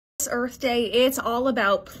Earth Day, it's all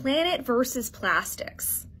about planet versus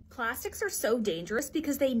plastics. Plastics are so dangerous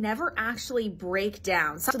because they never actually break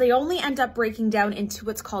down. So they only end up breaking down into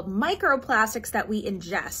what's called microplastics that we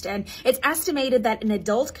ingest. And it's estimated that an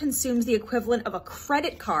adult consumes the equivalent of a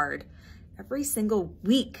credit card every single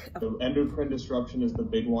week. So endocrine disruption is the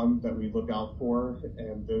big one that we look out for,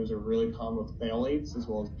 and those are really common with phthalates as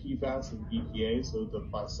well as PFAS and BPA, so the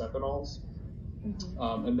bisphenols.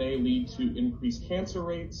 And they lead to increased cancer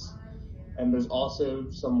rates. And there's also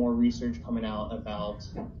some more research coming out about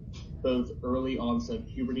both early onset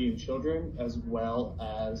puberty in children as well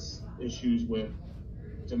as issues with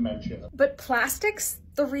dementia. But plastics,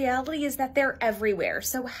 the reality is that they're everywhere.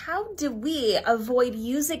 So how do we avoid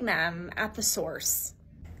using them at the source?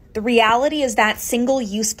 The reality is that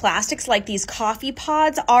single-use plastics like these coffee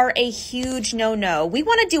pods are a huge no-no. We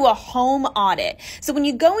want to do a home audit. So when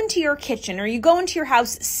you go into your kitchen or you go into your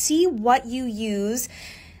house, see what you use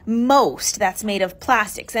most that's made of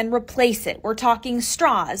plastics and replace it. We're talking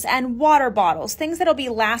straws and water bottles, things that'll be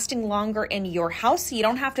lasting longer in your house so you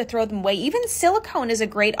don't have to throw them away. Even silicone is a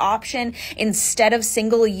great option instead of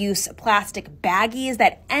single-use plastic baggies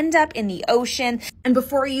that end up in the ocean. And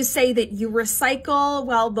before you say that you recycle,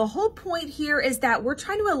 well, the whole point here is that we're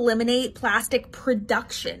trying to eliminate plastic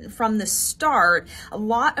production from the start. A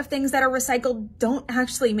lot of things that are recycled don't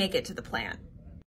actually make it to the plant.